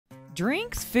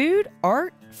drinks, food,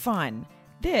 art, fun.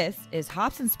 This is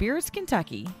Hops and Spirits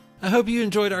Kentucky. I hope you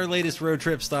enjoyed our latest road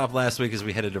trip stop last week as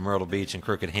we headed to Myrtle Beach and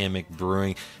Crooked Hammock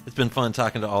Brewing. It's been fun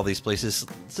talking to all these places,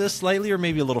 just slightly or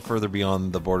maybe a little further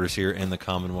beyond the borders here in the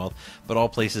Commonwealth, but all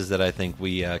places that I think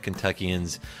we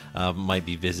Kentuckians might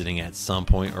be visiting at some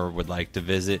point or would like to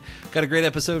visit. Got a great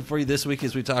episode for you this week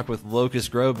as we talk with Locust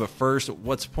Grove, but first,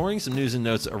 what's pouring? Some news and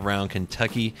notes around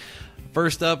Kentucky.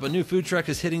 First up, a new food truck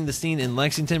is hitting the scene in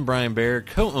Lexington. Brian Bear,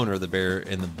 co-owner of the Bear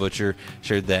and the Butcher,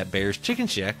 shared that Bear's Chicken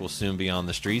Shack will soon be on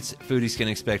the streets. Foodies can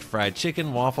expect fried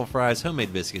chicken, waffle fries,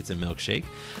 homemade biscuits, and milkshake.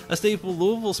 A staple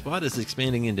Louisville spot is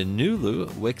expanding into New Lou.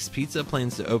 Wick's Pizza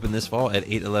plans to open this fall at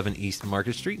 811 East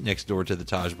Market Street, next door to the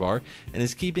Taj Bar, and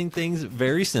is keeping things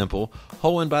very simple.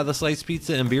 Whole and by the Slice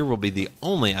pizza and beer will be the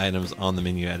only items on the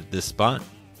menu at this spot.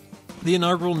 The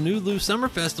inaugural New Lou Summer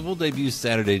Festival debuts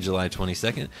Saturday, July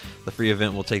 22nd. The free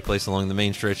event will take place along the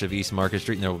main stretch of East Market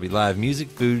Street, and there will be live music,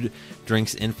 food,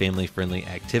 drinks, and family-friendly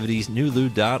activities.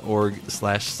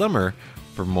 newlou.org/summer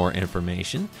for more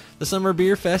information. The Summer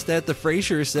Beer Fest at the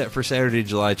Fraser is set for Saturday,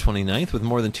 July 29th, with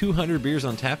more than 200 beers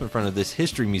on tap in front of this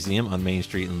history museum on Main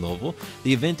Street in Louisville.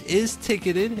 The event is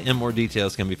ticketed, and more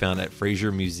details can be found at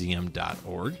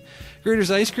frasermuseum.org.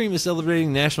 Graeter's Ice Cream is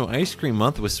celebrating National Ice Cream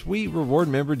Month with sweet reward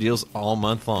member deals all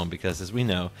month long because, as we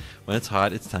know, when it's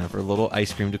hot, it's time for a little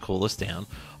ice cream to cool us down.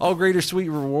 All Graeter Sweet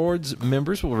Rewards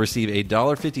members will receive a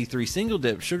 $1.53 single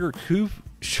dip sugar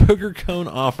cone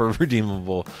offer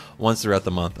redeemable once throughout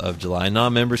the month of July.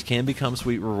 Non-members can become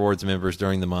Sweet Rewards members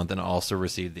during the month and also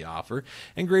receive the offer.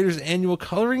 And Graeter's annual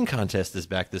coloring contest is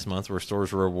back this month, where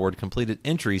stores will reward completed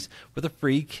entries with a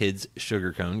free kids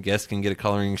sugar cone. Guests can get a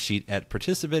coloring sheet at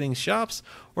participating shops,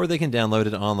 or they can download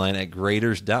it online at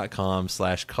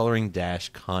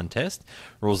graders.com/coloring-contest.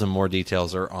 Rules and more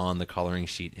details are on the coloring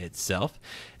sheet itself.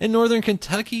 In Northern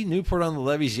Kentucky, Newport on the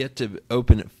Levee's yet to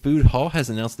open food hall has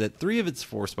announced that 3 of its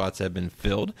 4 spots have been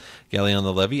filled. Galley on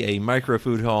the Levee, a micro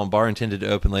food hall and bar intended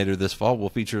to open later this fall, will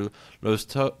feature Los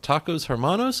Tacos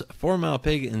Hermanos, 4 Mile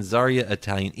Pig, and Zarya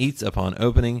Italian Eats upon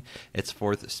opening. Its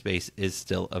 4th space is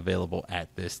still available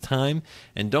at this time.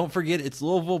 And don't forget, it's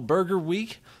Louisville Burger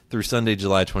Week. Through Sunday,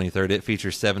 July 23rd, it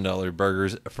features $7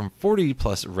 burgers from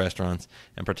 40-plus restaurants,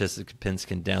 and participants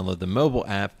can download the mobile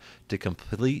app to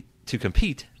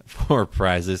compete for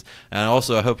prizes. And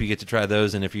also, I hope you get to try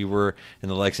those, and if you were in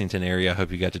the Lexington area, I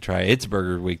hope you got to try its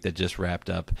Burger Week that just wrapped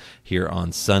up here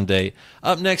on Sunday.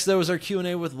 Up next, though, is our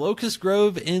Q&A with Locust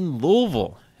Grove in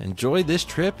Louisville. Enjoy this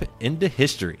trip into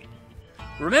history.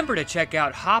 Remember to check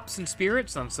out Hops and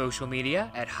Spirits on social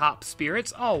media at Hop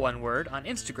Spirits, all one word, on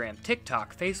Instagram,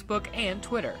 TikTok, Facebook, and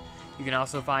Twitter. You can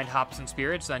also find Hops and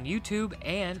Spirits on YouTube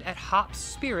and at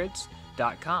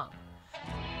hopspirits.com.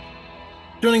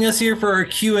 Joining us here for our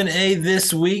Q&A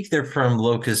this week, they're from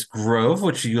Locust Grove,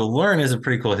 which you'll learn is a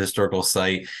pretty cool historical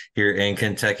site here in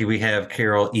Kentucky. We have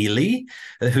Carol Ely,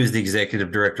 who's the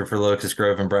executive director for Locust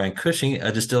Grove, and Brian Cushing,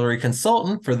 a distillery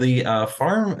consultant for the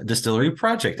Farm Distillery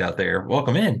project out there.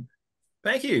 Welcome in.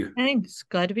 Thank you. Thanks.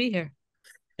 Glad to be here.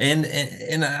 And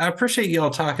I appreciate y'all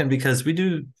talking, because we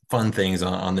do fun things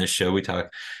on this show. We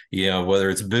talk, whether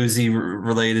it's boozy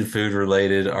related, food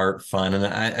related, art, fun. And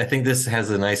I think this has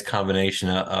a nice combination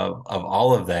of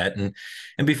all of that. And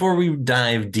before we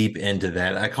dive deep into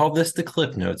that, I call this the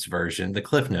Cliff Notes version, the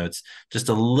Cliff Notes, just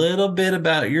a little bit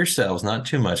about yourselves, not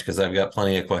too much, because I've got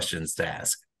plenty of questions to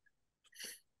ask.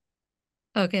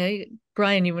 Okay.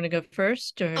 Brian, you want to go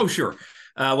first? Or? Oh, sure.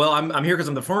 Well, I'm here because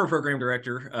I'm the former program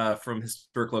director from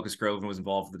Historic Locust Grove and was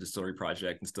involved with the Distillery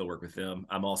project and still work with them.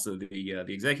 I'm also the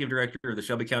executive director of the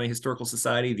Shelby County Historical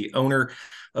Society, the owner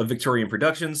of Victorian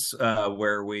Productions,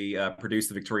 where we produce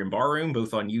the Victorian Barroom,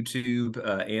 both on YouTube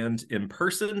and in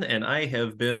person. And I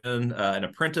have been an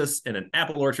apprentice in an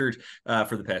apple orchard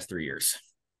for the past 3 years,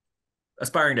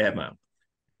 aspiring to have my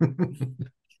own.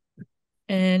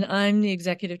 And I'm the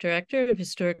executive director of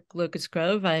Historic Locust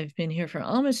Grove. I've been here for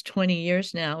almost 20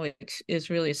 years now, which is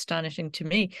really astonishing to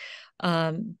me.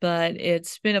 But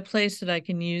it's been a place that I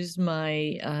can use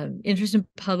my interest in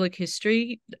public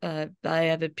history. I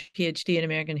have a PhD in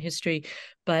American history,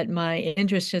 but my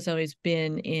interest has always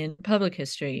been in public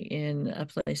history, in a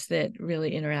place that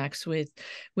really interacts with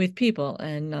people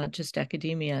and not just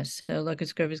academia. So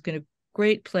Locust Grove is going to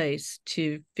great place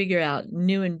to figure out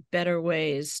new and better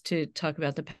ways to talk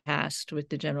about the past with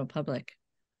the general public.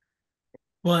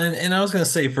 Well, and I was going to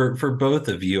say, for both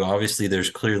of you, obviously there's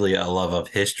clearly a love of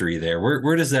history there.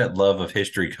 Where does that love of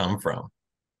history come from?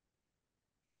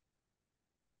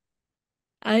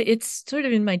 It's sort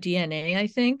of in my DNA, I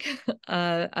think.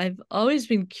 I've always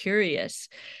been curious,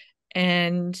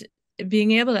 and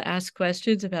being able to ask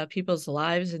questions about people's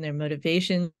lives and their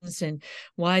motivations and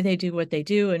why they do what they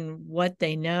do and what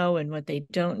they know and what they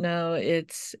don't know,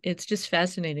 it's just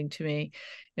fascinating to me.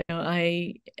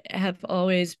 I have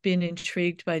always been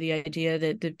intrigued by the idea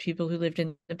that the people who lived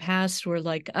in the past were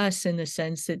like us in the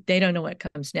sense that they don't know what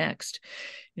comes next.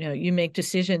 You make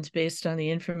decisions based on the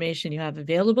information you have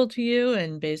available to you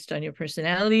and based on your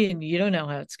personality, and you don't know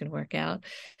how it's going to work out.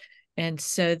 And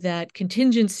so that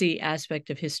contingency aspect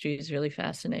of history is really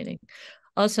fascinating.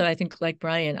 Also, I think, like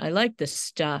Brian, I like the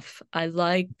stuff. I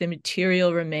like the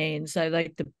material remains. I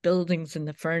like the buildings and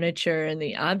the furniture and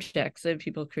the objects that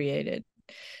people created.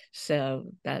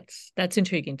 So that's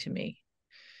intriguing to me.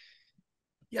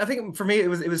 Yeah, I think for me it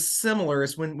was similar.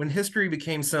 It's when history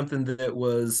became something that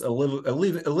was a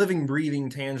living, breathing,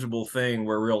 tangible thing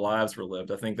where real lives were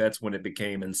lived. I think that's when it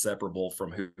became inseparable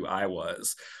from who I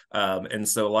was. And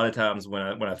so a lot of times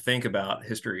when I think about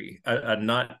history, I'm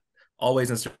not always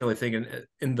necessarily thinking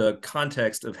in the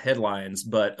context of headlines,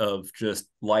 but of just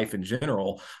life in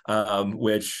general.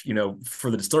 Which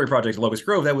for the Distillery project at Locust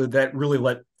Grove, that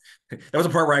was a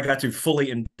part where I got to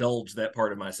fully indulge that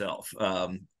part of myself.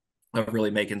 Of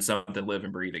really making something live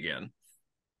and breathe again.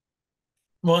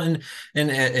 Well,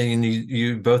 and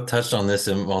you both touched on this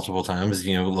in multiple times.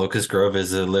 Locust Grove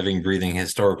is a living, breathing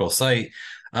historical site,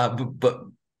 but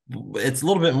it's a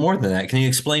little bit more than that. Can you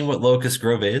explain what Locust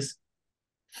Grove is?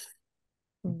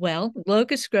 Well,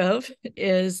 Locust Grove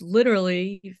is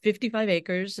literally 55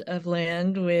 acres of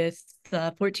land with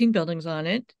 14 buildings on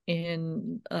it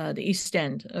in the east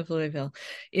end of Louisville.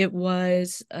 It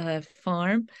was a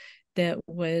farm that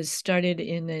was started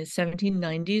in the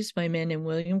 1790s by a man named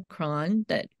William Cron,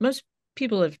 that most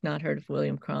people have not heard of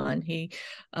William Cron. He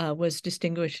was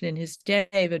distinguished in his day,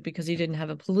 but because he didn't have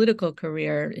a political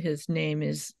career, his name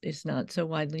is not so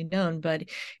widely known. But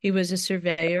he was a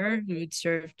surveyor who had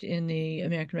served in the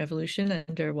American Revolution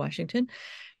under Washington.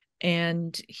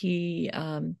 And he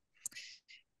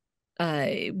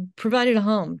provided a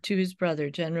home to his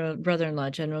brother-in-law,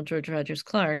 General George Rogers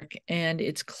Clark. And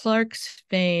it's Clark's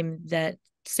fame that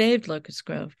saved Locust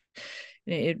Grove.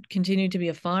 It continued to be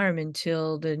a farm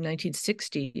until the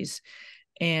 1960s,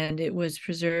 and it was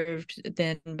preserved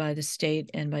then by the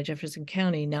state and by Jefferson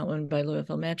County, now owned by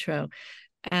Louisville Metro,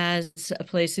 as a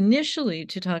place initially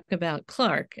to talk about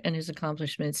Clark and his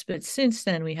accomplishments. But since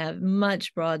then, we have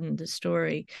much broadened the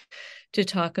story to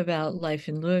talk about life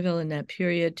in Louisville in that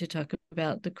period, to talk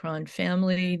about the Cron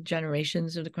family,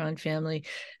 generations of the Cron family,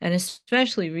 and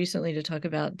especially recently to talk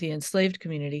about the enslaved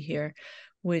community here,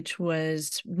 which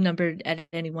was numbered at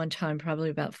any one time probably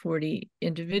about 40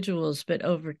 individuals, but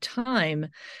over time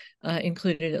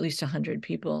included at least 100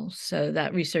 people. So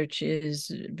that research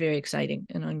is very exciting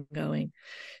and ongoing.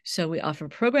 So we offer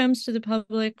programs to the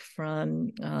public, from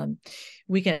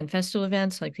weekend festival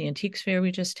events like the Antiques Fair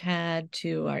we just had,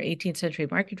 to our 18th century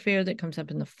market fair that comes up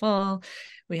in the fall.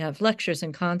 We have lectures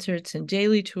and concerts and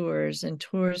daily tours and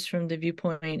tours from the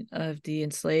viewpoint of the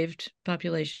enslaved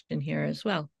population here as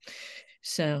well.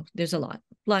 So there's a lot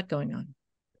going on.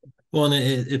 Well, and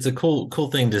it's a cool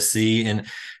thing to see.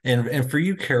 And for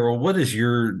you, Carol, what is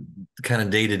your kind of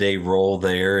day-to-day role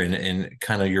there, and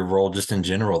kind of your role just in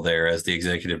general there as the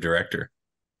executive director?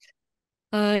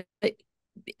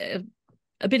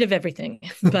 A bit of everything,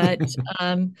 but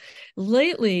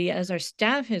lately, as our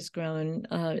staff has grown,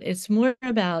 it's more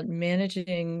about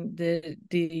managing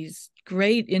these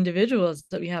great individuals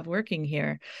that we have working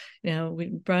here.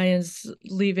 Brian's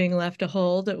leaving left a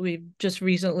hole that we've just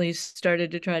recently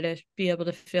started to try to be able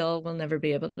to fill. We'll never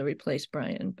be able to replace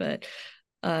Brian, but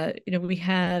we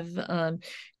have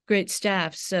great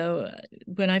staff. So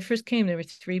when I first came, there were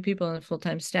 3 people on the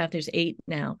full-time staff. There's 8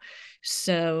 now.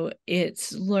 So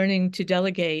it's learning to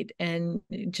delegate and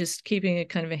just keeping a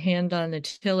kind of a hand on the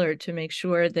tiller to make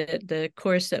sure that the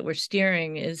course that we're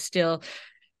steering is still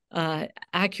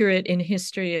accurate in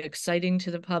history, exciting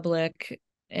to the public,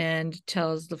 and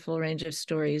tells the full range of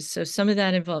stories. So some of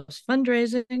that involves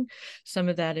fundraising, some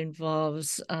of that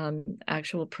involves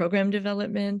actual program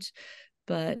development.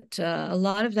 But a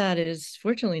lot of that is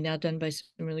fortunately now done by some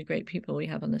really great people we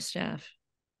have on the staff.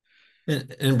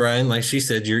 And Brian, like she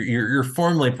said, you're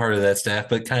formally part of that staff,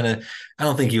 but kind of, I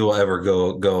don't think you will ever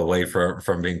go away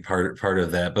from being part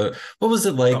of that. But what was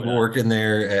it like working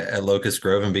there at Locust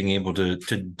Grove and being able to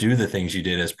do the things you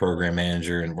did as program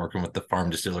manager and working with the Farm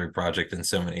Distillery project and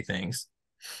so many things?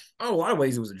 Oh, a lot of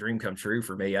ways it was a dream come true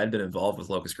for me. I'd been involved with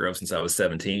Locust Grove since I was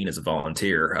 17 as a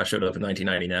volunteer. I showed up in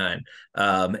 1999,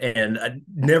 and I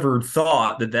never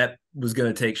thought that was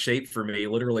going to take shape for me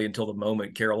literally until the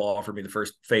moment Carol offered me the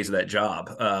first phase of that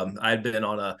job. I'd been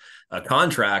on a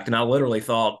contract, and I literally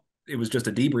thought it was just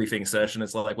a debriefing session.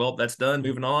 It's like, well, that's done,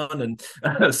 moving on.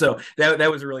 And so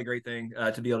that was a really great thing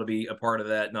to be able to be a part of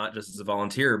that, not just as a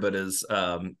volunteer, but as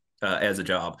a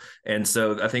job. And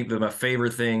so I think that my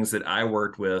favorite things that I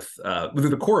worked with,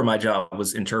 the core of my job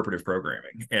was interpretive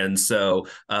programming. And so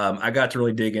I got to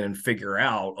really dig in and figure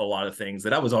out a lot of things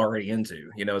that I was already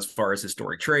into, as far as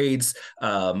historic trades.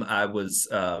 I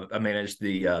managed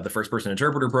the first person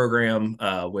interpreter program,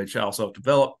 which I also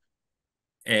developed.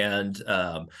 And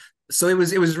so it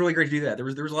was really great to do that. There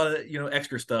was a lot of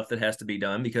extra stuff that has to be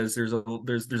done because there's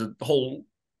a whole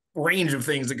range of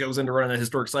things that goes into running a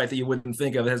historic site that you wouldn't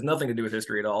think of. It has nothing to do with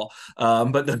history at all.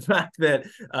 But the fact that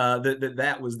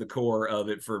that was the core of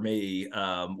it for me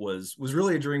was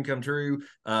really a dream come true.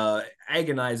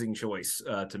 Agonizing choice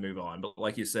to move on, but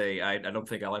like you say, I don't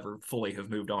think I'll ever fully have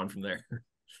moved on from there.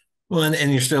 Well,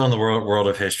 and you're still in the world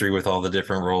of history with all the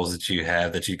different roles that you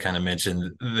have that you kind of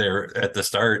mentioned there at the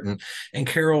start. And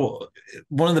Carol,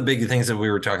 one of the big things that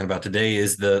we were talking about today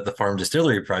is the farm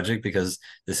distillery project, because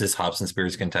this is Hops and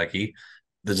Spirits Kentucky.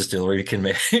 The distillery can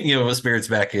make spirits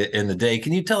back in the day.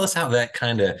 Can you tell us how that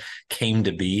kind of came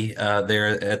to be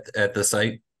there at the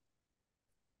site?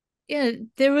 Yeah,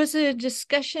 there was a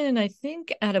discussion, I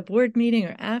think, at a board meeting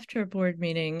or after a board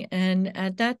meeting. And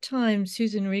at that time,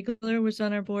 Susan Riegler was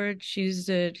on our board. She's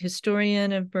a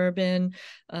historian of bourbon,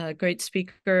 a great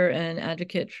speaker and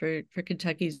advocate for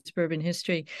Kentucky's bourbon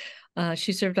history.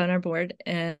 She served on our board,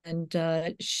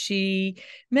 and she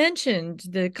mentioned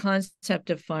the concept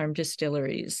of farm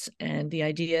distilleries and the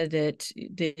idea that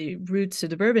the roots of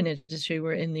the bourbon industry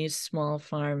were in these small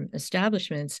farm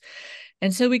establishments.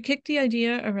 And so we kicked the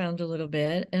idea around a little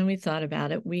bit and we thought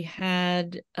about it. We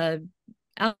had a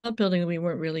outbuilding we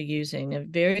weren't really using, a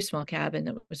very small cabin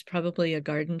that was probably a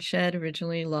garden shed,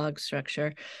 originally log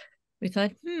structure. We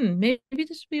thought, maybe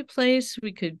this would be a place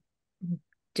we could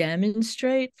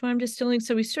demonstrate farm distilling.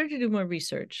 So we started to do more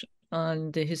research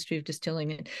on the history of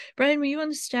distilling. And Brian, were you on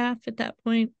the staff at that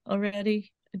point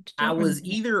already? I was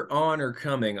either on or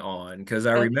coming on, because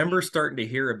I remember starting to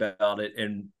hear about it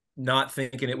and not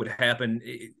thinking it would happen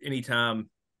anytime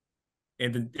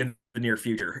in the near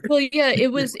future. Well, yeah,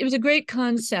 it was a great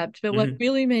concept, but what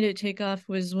really made it take off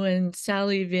was when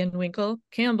Sally Van Winkle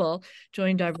Campbell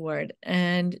joined our board,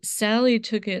 and Sally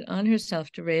took it on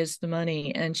herself to raise the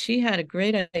money, and she had a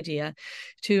great idea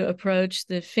to approach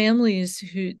the families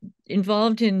who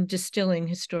involved in distilling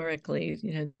historically,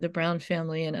 the Brown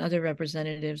family and other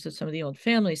representatives of some of the old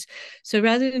families. So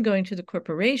rather than going to the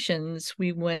corporations,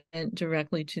 we went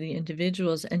directly to the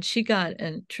individuals, and she got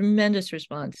a tremendous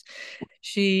response.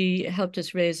 She helped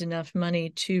us raise enough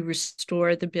money to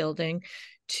restore the building,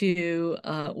 to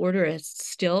order a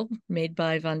still made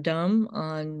by Vendome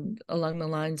along the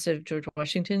lines of George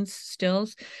Washington's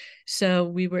stills. So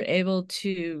we were able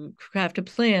to craft a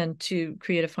plan to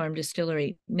create a farm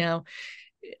distillery. Now,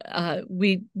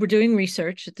 we were doing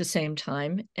research at the same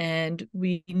time, and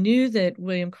we knew that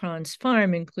William Cron's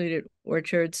farm included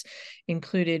orchards,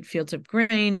 included fields of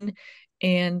grain,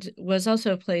 and was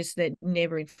also a place that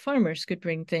neighboring farmers could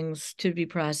bring things to be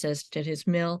processed at his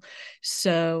mill.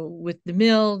 So with the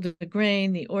mill, the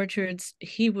grain, the orchards,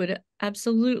 he would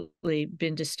absolutely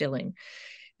been distilling.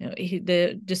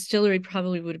 The distillery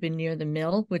probably would have been near the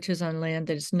mill, which is on land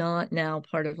that is not now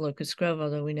part of Locust Grove,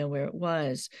 although we know where it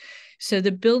was. So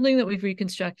the building that we've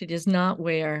reconstructed is not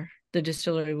where the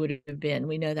distillery would have been.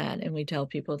 We know that, and we tell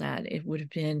people that it would have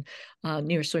been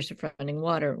near a source of running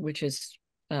water, which is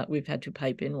we've had to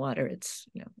pipe in water. It's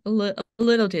a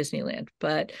little Disneyland,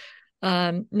 but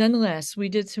nonetheless, we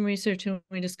did some research and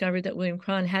we discovered that William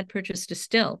Cron had purchased a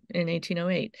still in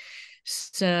 1808.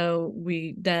 So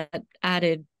that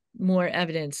added more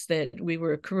evidence that we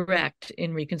were correct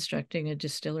in reconstructing a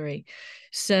distillery.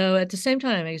 So at the same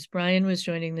time, I guess Brian was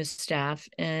joining the staff,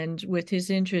 and with his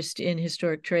interest in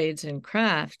historic trades and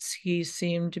crafts, he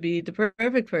seemed to be the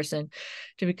perfect person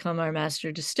to become our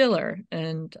master distiller.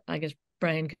 And I guess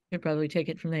Brian could probably take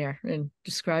it from there in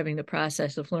describing the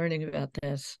process of learning about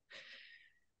this.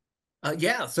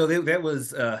 Yeah, so that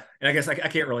was, and I guess I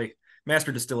can't really.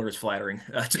 Master distiller is flattering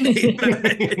to me.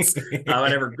 I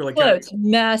never really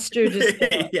master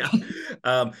distiller. Yeah,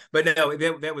 but no,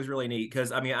 that was really neat,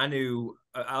 because I knew,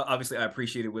 obviously I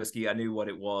appreciated whiskey. I knew what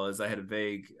it was. I had a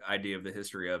vague idea of the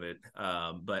history of it,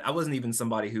 but I wasn't even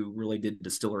somebody who really did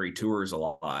distillery tours a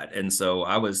lot, and so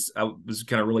I was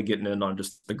kind of really getting in on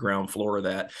just the ground floor of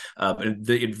that. And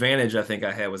the advantage I think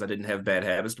I had was I didn't have bad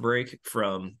habits to break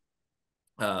from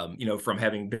from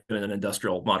having been in an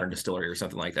industrial modern distillery or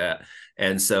something like that.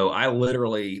 And so I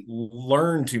literally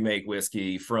learned to make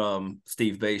whiskey from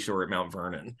Steve Bayshore at Mount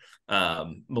Vernon.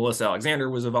 Melissa Alexander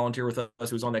was a volunteer with us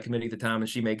who was on that committee at the time, and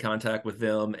she made contact with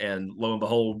them. And lo and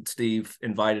behold, Steve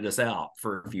invited us out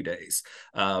for a few days.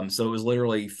 So it was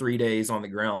literally 3 days on the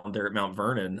ground there at Mount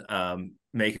Vernon,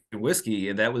 making whiskey,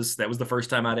 and that was the first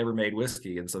time I'd ever made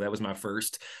whiskey, and so that was my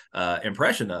first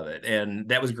impression of it, and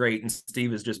that was great. And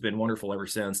Steve has just been wonderful ever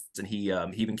since, and he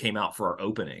even came out for our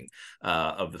opening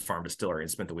of the farm distillery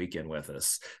and spent the weekend with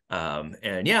us.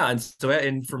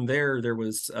 And from there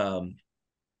was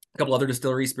a couple other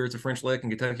distilleries, Spirits of French Lick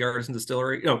and Kentucky Artisan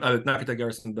Distillery. No, not Kentucky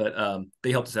Artisan, but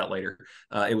they helped us out later.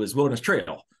 It was Wilderness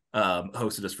Trail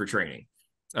hosted us for training.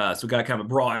 So we got kind of a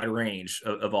broad range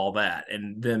of all that.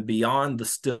 And then beyond the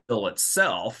still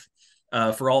itself,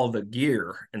 for all of the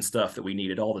gear and stuff that we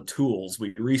needed, all the tools,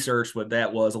 we researched what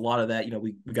that was. A lot of that,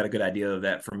 we got a good idea of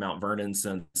that from Mount Vernon,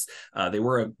 since they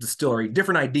were a distillery,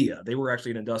 different idea. They were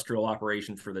actually an industrial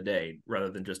operation for the day rather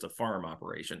than just a farm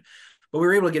operation. But we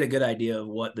were able to get a good idea of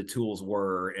what the tools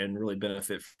were and really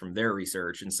benefit from their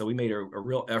research. And so we made a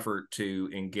real effort to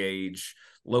engage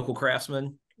local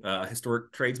craftsmen,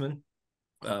 historic tradesmen,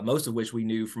 most of which we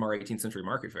knew from our 18th century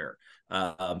market fair,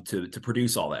 to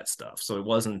produce all that stuff. So it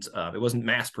wasn't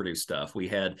mass produced stuff. We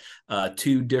had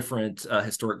two different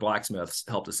historic blacksmiths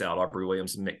helped us out: Aubrey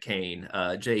Williams and Mick Kane.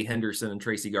 Jay Henderson and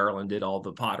Tracy Garland did all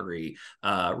the pottery.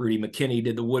 Rudy McKinney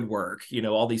did the woodwork.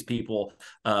 All these people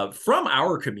from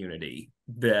our community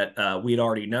that we'd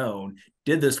already known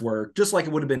did this work just like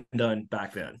it would have been done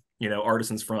back then.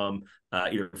 Artisans from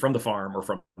either from the farm or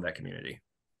from that community.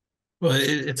 Well,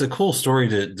 it's a cool story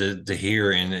to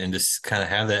hear and just kind of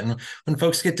have that. And when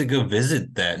folks get to go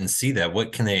visit that and see that,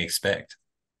 what can they expect?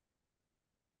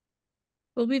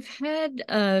 Well, we've had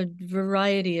a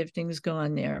variety of things go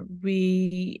on there.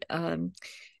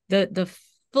 The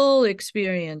full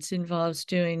experience involves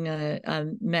doing a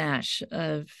mash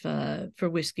for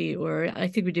whiskey, or I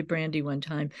think we did brandy one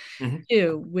time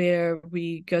too, where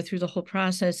we go through the whole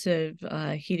process of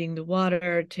heating the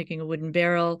water, taking a wooden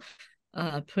barrel,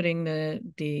 putting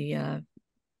the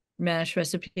mash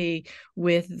recipe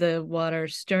with the water,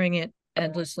 stirring it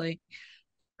endlessly,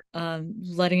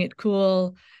 letting it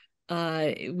cool.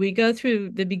 We go through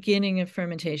the beginning of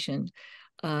fermentation.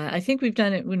 I think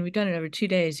when we've done it over 2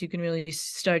 days, you can really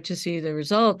start to see the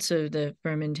results of the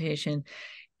fermentation.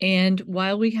 And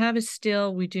while we have a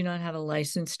still, we do not have a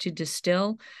license to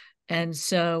distill. And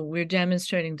so we're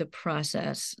demonstrating the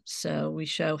process. So we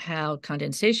show how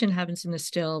condensation happens in the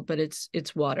still, but it's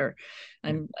water.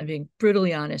 I'm being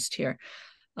brutally honest here.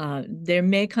 There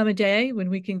may come a day when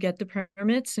we can get the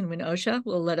permits and when OSHA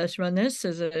will let us run this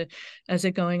as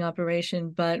a going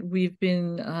operation. But we've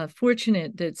been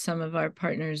fortunate that some of our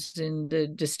partners in the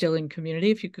distilling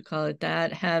community, if you could call it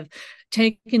that, have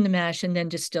taken the mash and then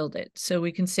distilled it. So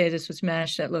we can say this was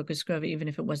mashed at Locust Grove, even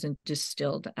if it wasn't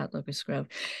distilled at Locust Grove.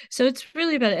 So it's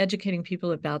really about educating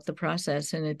people about the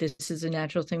process, and that this is a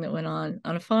natural thing that went on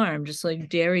a farm, just like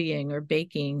dairying or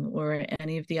baking or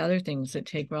any of the other things that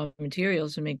take raw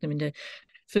materials and make them into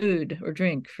food or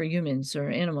drink for humans or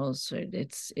animals.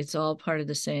 It's all part of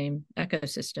the same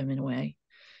ecosystem in a way.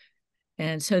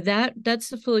 And so that's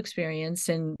the full experience.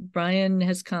 And Brian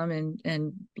has come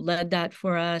and led that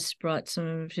for us, brought some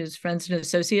of his friends and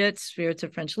associates, Spirits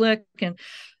of French Lick, and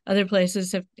other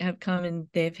places have come and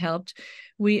they've helped.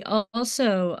 We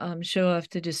also show off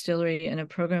the distillery in a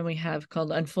program we have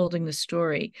called Unfolding the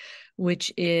Story,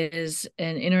 which is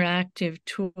an interactive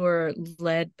tour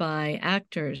led by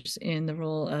actors in the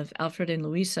role of Alfred and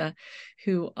Louisa,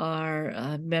 who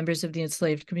are members of the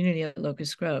enslaved community at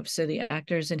Locust Grove. So the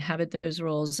actors inhabit those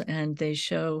roles and they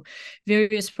show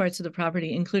various parts of the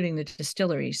property, including the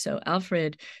distillery. So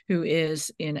Alfred, who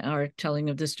is in our telling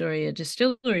of the story a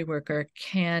distillery worker,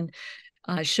 can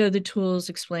show the tools,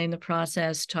 explain the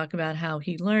process, talk about how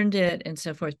he learned it and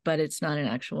so forth, but it's not an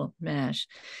actual mash.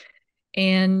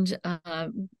 And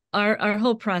our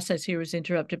whole process here was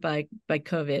interrupted by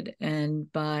COVID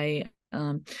and by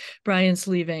Brian's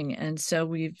leaving. And so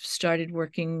we've started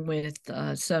working with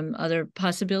some other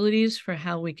possibilities for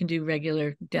how we can do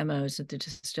regular demos at the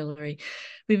distillery.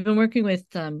 We've been working with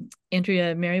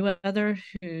Andrea Merriweather,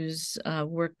 who's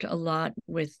worked a lot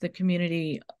with the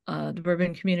community, the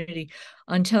bourbon community,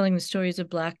 on telling the stories of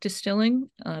Black distilling,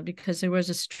 because there was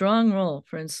a strong role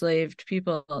for enslaved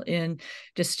people in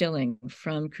distilling,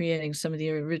 from creating some of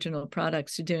the original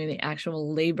products to doing the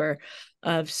actual labor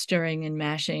of stirring and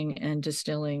mashing and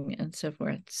distilling and so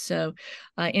forth. So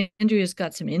Andrea's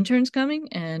got some interns coming,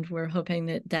 and we're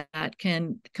hoping that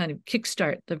can kind of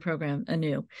kickstart the program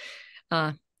anew.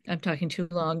 I'm talking too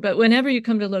long, but whenever you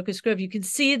come to Locust Grove, you can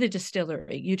see the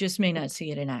distillery. You just may not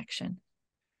see it in action.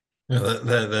 No,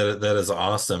 that is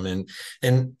awesome.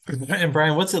 And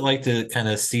Brian, what's it like to kind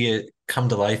of see it come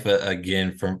to life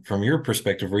again from your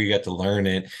perspective, where you got to learn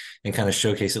it and kind of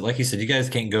showcase it? Like you said, you guys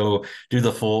can't go do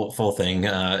the full thing.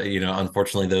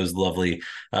 Unfortunately, those lovely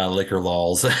liquor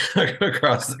laws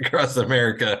across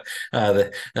America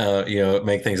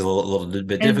make things a little bit And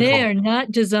they difficult. are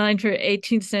not designed for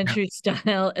 18th century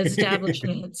style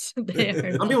establishments. They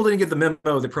are Some not. people didn't get the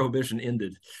memo that prohibition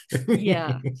ended.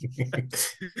 Yeah.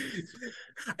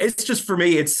 It's just, for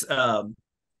me, it's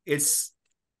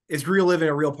reliving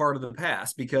a real part of the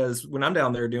past, because when I'm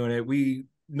down there doing it,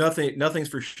 nothing's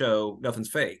for show, nothing's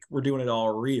fake. We're doing it all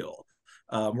real.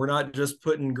 We're not just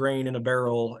putting grain in a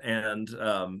barrel and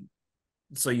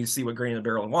so you see what grain in a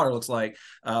barrel and water looks like.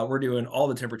 We're doing all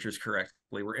the temperatures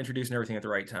correctly. We're introducing everything at the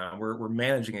right time. We're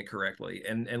managing it correctly.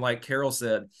 And like Carol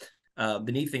said,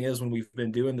 the neat thing is, when we've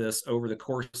been doing this over the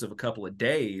course of a couple of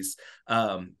days,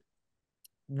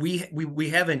 we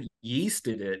haven't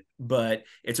yeasted it, but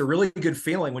it's a really good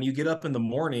feeling when you get up in the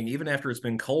morning, even after it's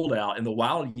been cold out, and the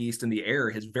wild yeast in the air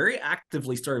has very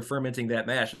actively started fermenting that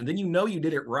mash, and then you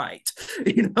did it right.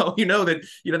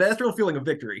 That's a real feeling of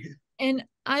victory. And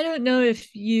I don't know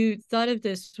if you thought of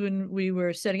this when we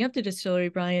were setting up the distillery,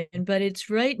 Brian, but it's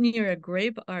right near a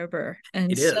grape arbor.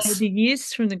 And It so is. the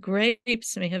yeast from the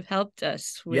grapes may have helped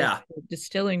us with Yeah. the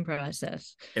distilling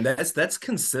process. And that's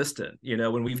consistent.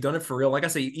 When we've done it for real, like I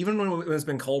say, even when it's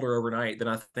been colder overnight, then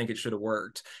I think it should have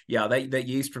worked. Yeah, that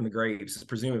yeast from the grapes is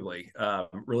presumably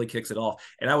really kicks it off.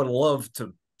 And I would love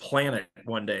to plan it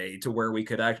one day to where we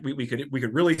could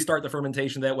really start the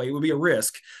fermentation that way. It would be a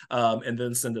risk, and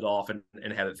then send it off and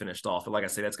have it finished off. But like I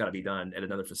say, that's got to be done at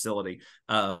another facility.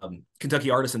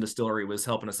 Kentucky Artisan Distillery was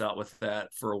helping us out with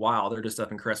that for a while. They're just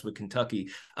up in Crestwood,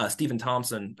 Kentucky. Stephen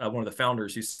Thompson, one of the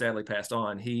founders who sadly passed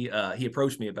on, he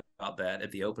approached me about that at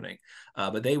the opening.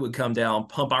 But they would come down,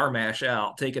 pump our mash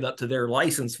out, take it up to their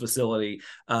licensed facility,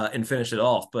 and finish it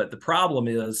off. But the problem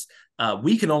is,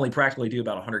 we can only practically do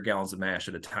about 100 gallons of mash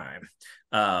at a time.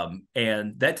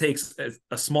 And that takes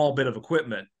a small bit of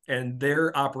equipment. And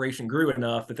their operation grew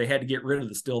enough that they had to get rid of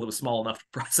the still that was small enough to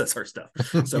process our stuff.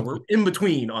 So we're in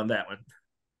between on that one.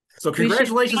 So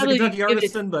congratulations to Kentucky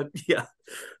Artisan, but yeah.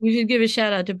 We should give a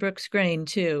shout out to Brooks Grain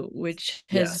too, which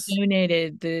has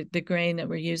donated the grain that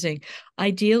we're using.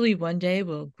 Ideally, one day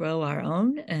we'll grow our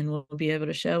own and we'll be able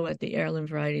to show what the heirloom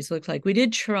varieties look like. We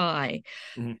did try,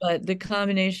 but the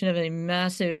combination of a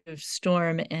massive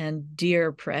storm and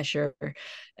deer pressure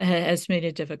has made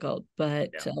it difficult.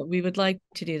 But we would like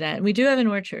to do that. And we do have an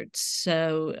orchard.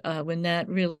 So when that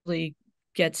really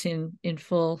gets in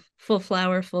full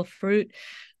flower, full fruit,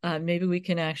 maybe we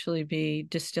can actually be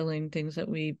distilling things that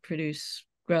we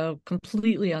grow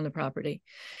completely on the property.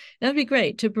 That'd be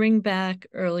great to bring back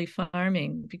early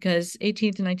farming, because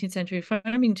 18th and 19th century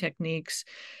farming techniques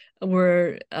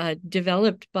were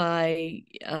developed by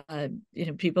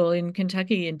people in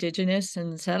Kentucky, indigenous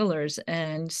and settlers.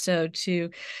 And so to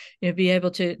be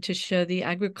able to show the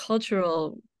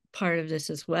agricultural part of this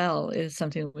as well is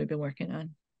something that we've been working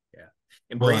on.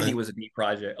 And brandy was a neat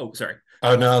project. Oh, sorry.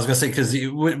 Oh no, I was gonna say, because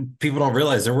people don't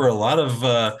realize there were a lot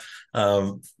of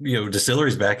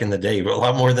distilleries back in the day, but a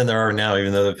lot more than there are now,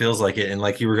 even though it feels like it. And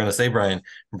like you were gonna say, Brian,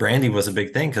 brandy was a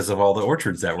big thing because of all the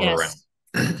orchards that were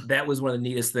around. That was one of the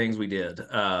neatest things we did.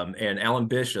 And Alan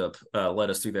Bishop led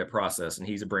us through that process, and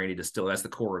he's a brandy distiller. That's the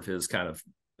core of his kind of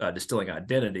distilling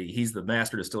identity. He's the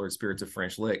master distiller of spirits of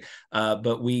French Lick.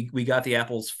 But we got the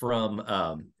apples from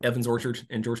Evans Orchard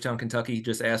in Georgetown, Kentucky.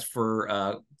 Just asked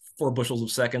for 4 bushels of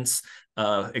seconds,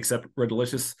 except Red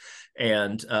Delicious.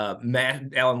 And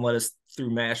Alan led us through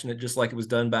mashing it just like it was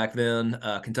done back then.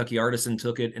 Kentucky Artisan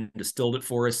took it and distilled it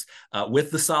for us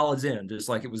with the solids in, just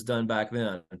like it was done back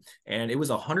then. And it was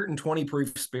 120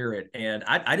 proof spirit. And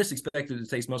I just expected it to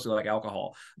taste mostly like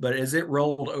alcohol. But as it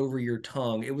rolled over your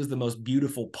tongue, it was the most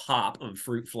beautiful pop of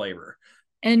fruit flavor.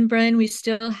 And Brian, we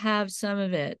still have some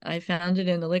of it. I found it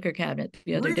in the liquor cabinet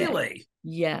the other day. Really?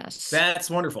 Yes. That's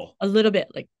wonderful. A little bit,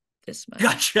 like this much.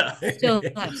 Gotcha. Still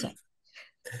have some.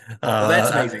 Well,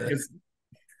 that's amazing.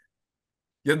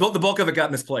 The bulk of it got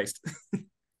misplaced.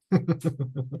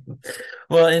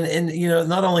 Well, and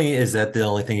not only is that the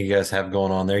only thing you guys have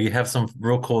going on there, you have some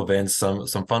real cool events, some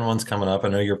fun ones coming up. I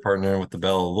know you're partnering with the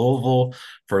Belle of Louisville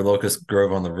for Locust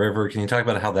Grove on the River. Can you talk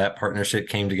about how that partnership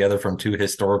came together from 2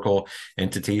 historical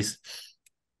entities?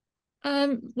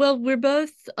 Well, we're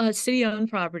both city-owned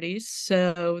properties,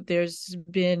 so there's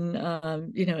been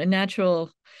a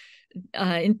natural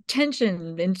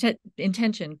intention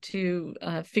to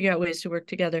figure out ways to work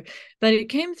together. But it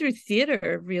came through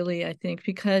theater, really, I think,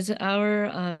 because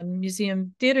our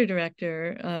museum theater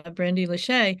director, Brandy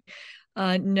Lachey,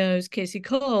 knows Casey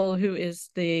Cole, who is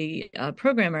the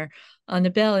programmer on the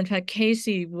Bell. In fact,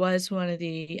 Casey was one of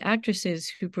the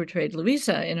actresses who portrayed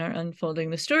Louisa in our Unfolding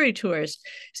the Story tours.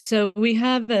 So we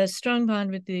have a strong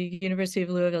bond with the University of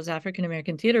Louisville's African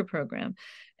American Theater program.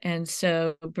 And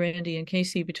so Brandy and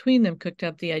Casey, between them, cooked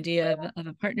up the idea of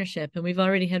a partnership. And we've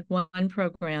already had one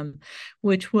program,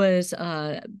 which was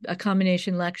a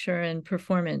combination lecture and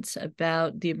performance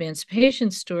about the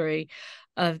emancipation story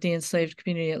of the enslaved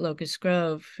community at Locust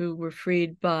Grove, who were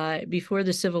freed before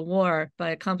the Civil War by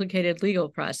a complicated legal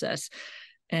process.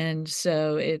 And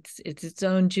so it's its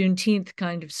own Juneteenth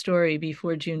kind of story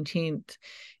before Juneteenth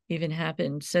even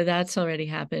happened. So that's already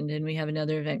happened. And we have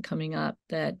another event coming up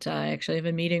that I actually have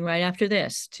a meeting right after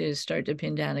this to start to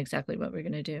pin down exactly what we're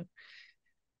going to do.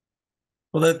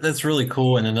 Well, that's really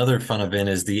cool. And another fun event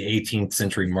is the 18th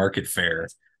Century Market Fair.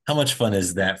 How much fun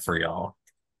is that for y'all?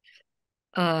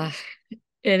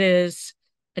 It is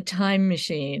a time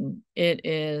machine. It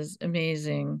is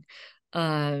amazing.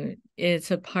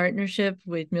 It's a partnership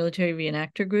with military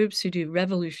reenactor groups who do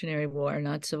Revolutionary War,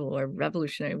 not Civil War,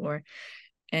 Revolutionary War,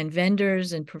 and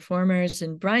vendors and performers.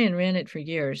 And Brian ran it for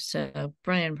years, so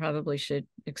Brian probably should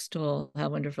extol how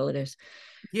wonderful it is.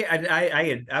 Yeah,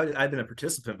 I'd been a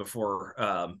participant before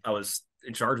I was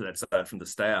in charge of that side from the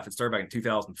staff. It started back in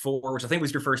 2004, which I think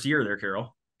was your first year there,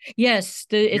 Carol. Yes,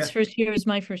 its first year was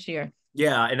my first year.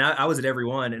 Yeah, and I was at every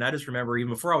one, and I just remember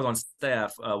even before I was on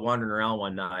staff, wandering around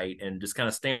one night and just kind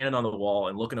of standing on the wall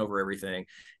and looking over everything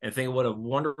and thinking what a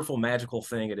wonderful, magical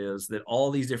thing it is that all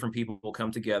these different people will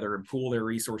come together and pool their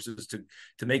resources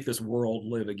to make this world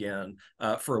live again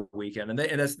for a weekend, and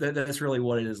that's really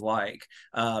what it is like.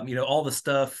 All the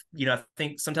stuff. I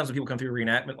think sometimes when people come through a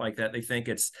reenactment like that, they think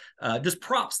it's just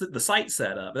props that the site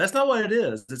set up, but that's not what it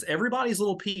is. It's everybody's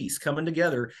little piece coming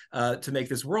together to make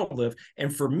this world live.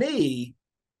 And for me,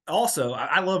 also,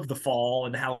 I love the fall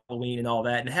and Halloween and all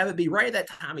that, and have it be right at that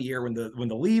time of year when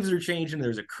the leaves are changing.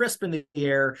 There's a crisp in the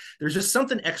air. There's just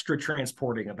something extra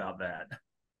transporting about that.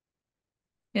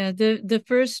 Yeah, the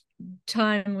first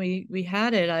time we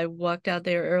had it, I walked out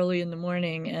there early in the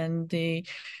morning, and the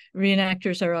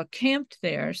reenactors are all camped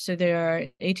there. So there are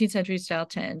 18th century style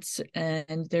tents,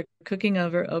 and they're cooking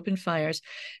over open fires,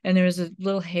 and there's a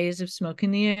little haze of smoke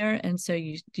in the air, and so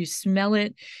you smell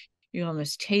it, you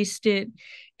almost taste it.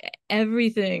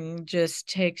 Everything just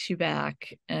takes you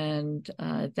back, and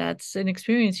that's an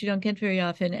experience you don't get very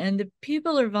often. And the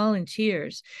people are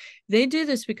volunteers. They do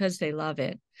this because they love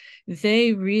it.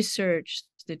 They research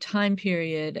the time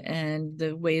period and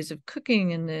the ways of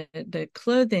cooking and the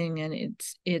clothing, and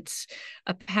it's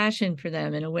a passion for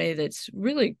them in a way that's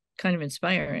really kind of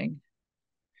inspiring.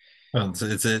 Well,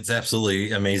 it's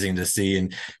absolutely amazing to see,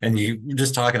 and you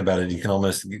just talking about it, you can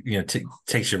almost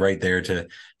takes you right there to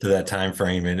that time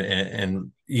frame,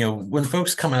 and when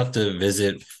folks come out to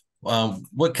visit,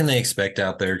 what can they expect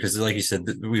out there? Because like you said,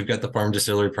 we've got the Farm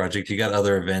Distillery Project, you got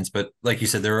other events, but like you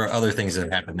said, there are other things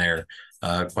that happen there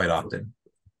quite often.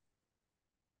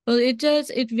 Well, it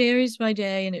does. It varies by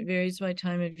day and it varies by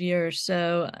time of year.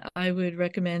 So I would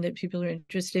recommend that people who are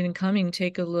interested in coming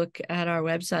take a look at our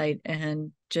website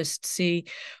and just see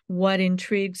what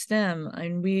intrigues them.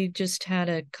 And we just had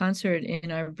a concert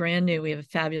in our we have a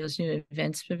fabulous new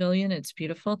events pavilion. It's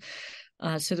beautiful,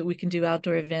 so that we can do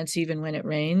outdoor events even when it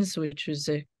rains, which was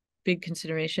a big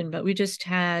consideration. But we just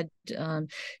had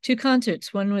two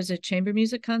concerts. One was a chamber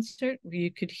music concert where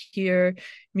you could hear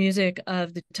music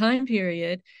of the time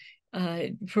period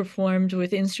performed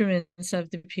with instruments of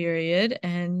the period,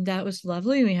 and that was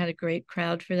lovely. We had a great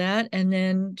crowd for that. And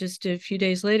then just a few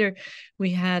days later, we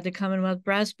had the Commonwealth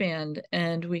Brass Band,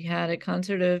 and we had a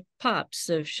concert of pops,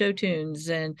 of show tunes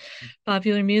and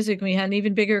popular music. We had an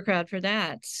even bigger crowd for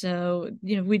that. So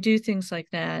we do things like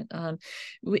that.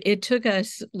 It took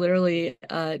us literally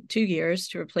 2 years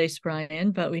to replace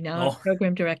Brian, but we now have a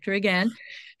program director again,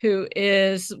 who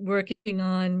is working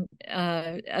on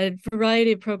a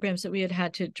variety of programs that we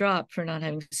had to drop for not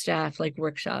having staff, like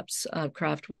workshops,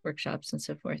 craft workshops, and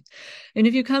so forth. And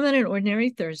if you come on an ordinary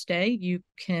Thursday, you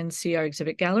can see our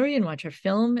exhibit gallery and watch our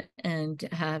film and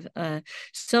have a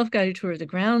self-guided tour of the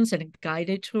grounds and a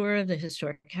guided tour of the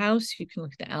historic house. You can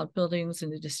look at the outbuildings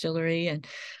and the distillery. And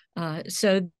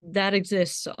so that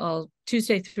exists all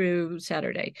Tuesday through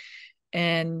Saturday.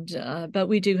 And but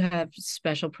we do have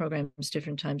special programs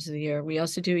different times of the year. We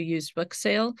also do a used book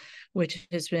sale, which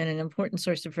has been an important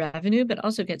source of revenue, but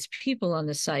also gets people on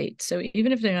the site. So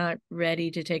even if they're not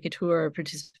ready to take a tour or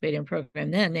participate in a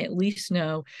program, then they at least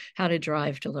know how to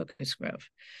drive to Locust Grove.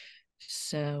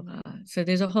 So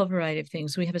there's a whole variety of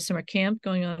things. We have a summer camp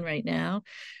going on right now,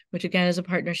 which again is a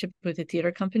partnership with a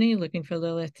theater company. Looking for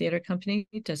Lilith Theater Company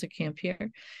does a camp here,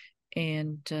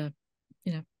 and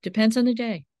depends on the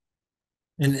day.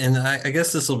 And I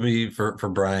guess this will be for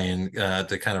Brian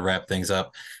to kind of wrap things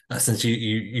up. Since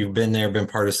you've been there, been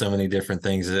part of so many different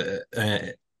things,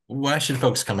 why should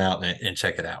folks come out and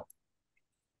check it out?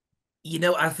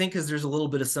 I think because there's a little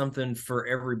bit of something for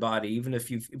everybody, even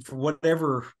if for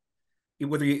whatever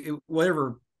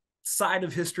side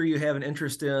of history you have an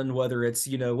interest in, whether it's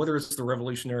the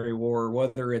Revolutionary War,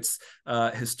 whether it's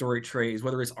historic trades,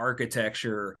 whether it's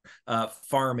architecture,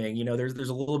 farming, there's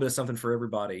a little bit of something for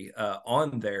everybody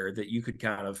on there that you could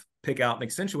kind of pick out and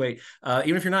accentuate.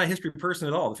 Even if you're not a history person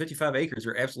at all, the 55 acres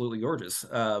are absolutely gorgeous.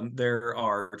 There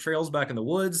are trails back in the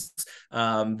woods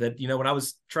that, when I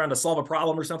was trying to solve a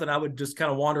problem or something, I would just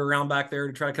kind of wander around back there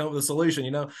to try to come up with a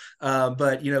solution,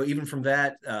 but even from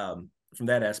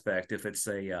that aspect, if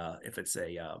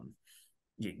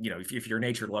you're a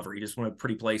nature lover, you just want a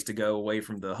pretty place to go away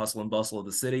from the hustle and bustle of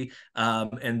the city.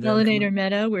 And Pollinator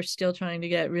Meadow, we're still trying to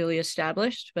get really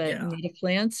established, but native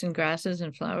plants and grasses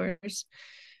and flowers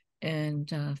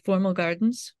and formal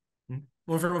gardens.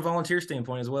 Well, from a volunteer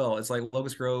standpoint as well, it's like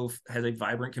Locust Grove has a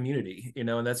vibrant community, and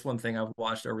that's one thing I've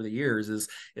watched over the years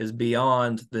is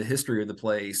beyond the history of the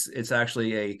place. It's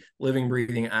actually a living,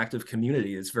 breathing, active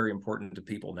community that's very important to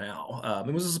people now.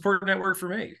 It was a support network for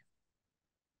me.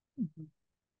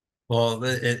 Well,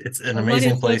 it's an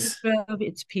amazing place.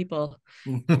 It's people.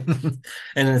 And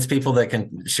it's people that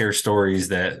can share stories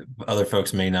that other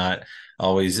folks may not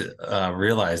always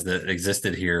realize that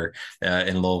existed here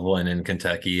in Louisville and in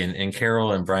Kentucky. And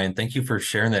Carol and Brian, thank you for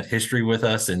sharing that history with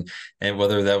us. And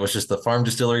whether that was just the Farm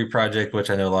Distillery project, which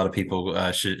I know a lot of people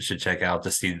should check out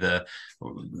to see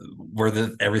where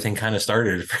everything kind of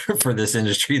started for this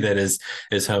industry that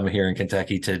is home here in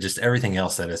Kentucky, to just everything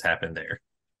else that has happened there.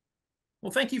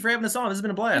 Well, thank you for having us on. This has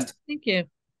been a blast. Thank you.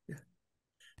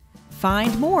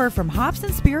 Find more from Hops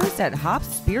and Spirits at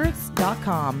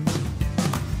hopspirits.com.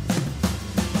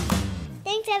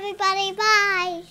 Thanks, everybody. Bye.